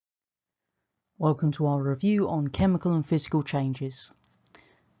Welcome to our review on chemical and physical changes.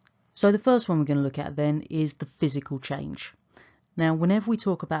 So the first one we're going to look at then is the physical change. Now, whenever we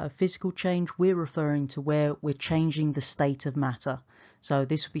talk about a physical change, we're referring to where we're changing the state of matter. So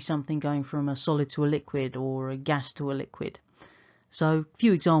this would be something going from a solid to a liquid or a gas to a liquid. So a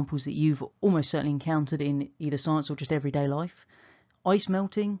few examples that you've almost certainly encountered in either science or just everyday life. Ice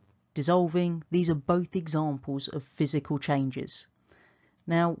melting, dissolving, these are both examples of physical changes.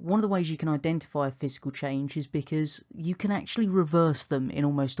 Now, one of the ways you can identify a physical change is because you can actually reverse them in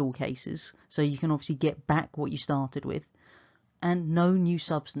almost all cases. So you can obviously get back what you started with, and no new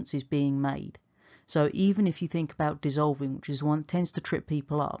substance is being made. So even if you think about dissolving, which is one that tends to trip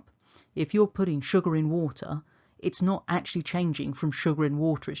people up, if you're putting sugar in water, it's not actually changing from sugar in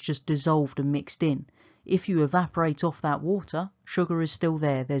water, it's just dissolved and mixed in. If you evaporate off that water, sugar is still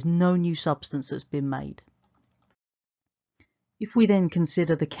there. There's no new substance that's been made. If we then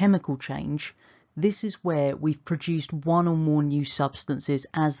consider the chemical change, this is where we've produced one or more new substances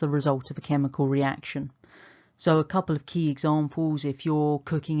as the result of a chemical reaction. So a couple of key examples, if you're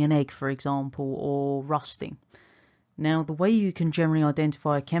cooking an egg, for example, or rusting. Now, the way you can generally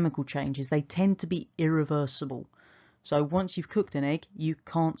identify a chemical change is they tend to be irreversible. So once you've cooked an egg, you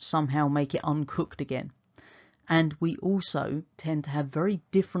can't somehow make it uncooked again. And we also tend to have very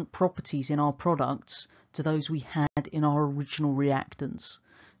different properties in our products to those we had in our original reactants.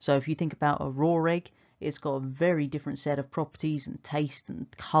 So if you think about a raw egg, it's got a very different set of properties and taste and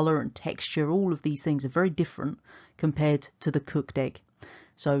colour and texture. All of these things are very different compared to the cooked egg.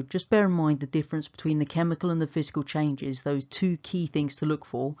 So just bear in mind the difference between the chemical and the physical changes, those two key things to look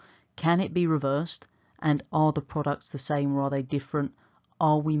for. Can it be reversed? And are the products the same or are they different?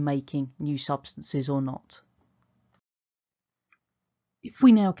 Are we making new substances or not? If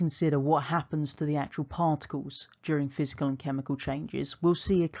we now consider what happens to the actual particles during physical and chemical changes, we'll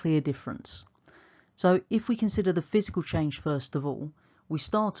see a clear difference. So if we consider the physical change first of all, we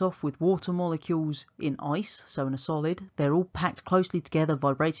start off with water molecules in ice, so in a solid. They're all packed closely together,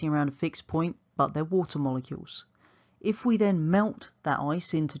 vibrating around a fixed point, but they're water molecules. If we then melt that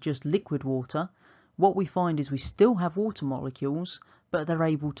ice into just liquid water, what we find is we still have water molecules, but they're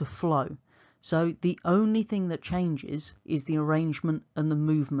able to flow. So the only thing that changes is the arrangement and the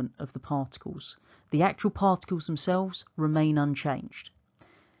movement of the particles. The actual particles themselves remain unchanged.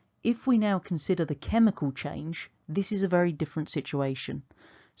 If we now consider the chemical change, this is a very different situation.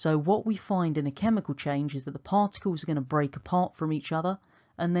 So what we find in a chemical change is that the particles are going to break apart from each other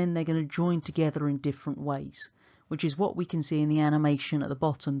and then they're going to join together in different ways, which is what we can see in the animation at the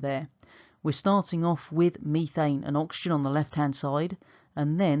bottom there. We're starting off with methane and oxygen on the left hand side,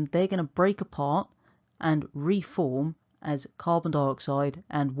 and then they're going to break apart and reform as carbon dioxide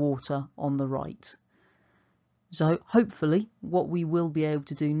and water on the right. So hopefully what we will be able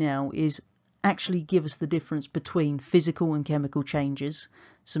to do now is actually give us the difference between physical and chemical changes,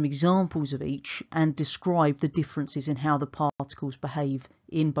 some examples of each, and describe the differences in how the particles behave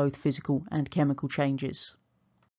in both physical and chemical changes.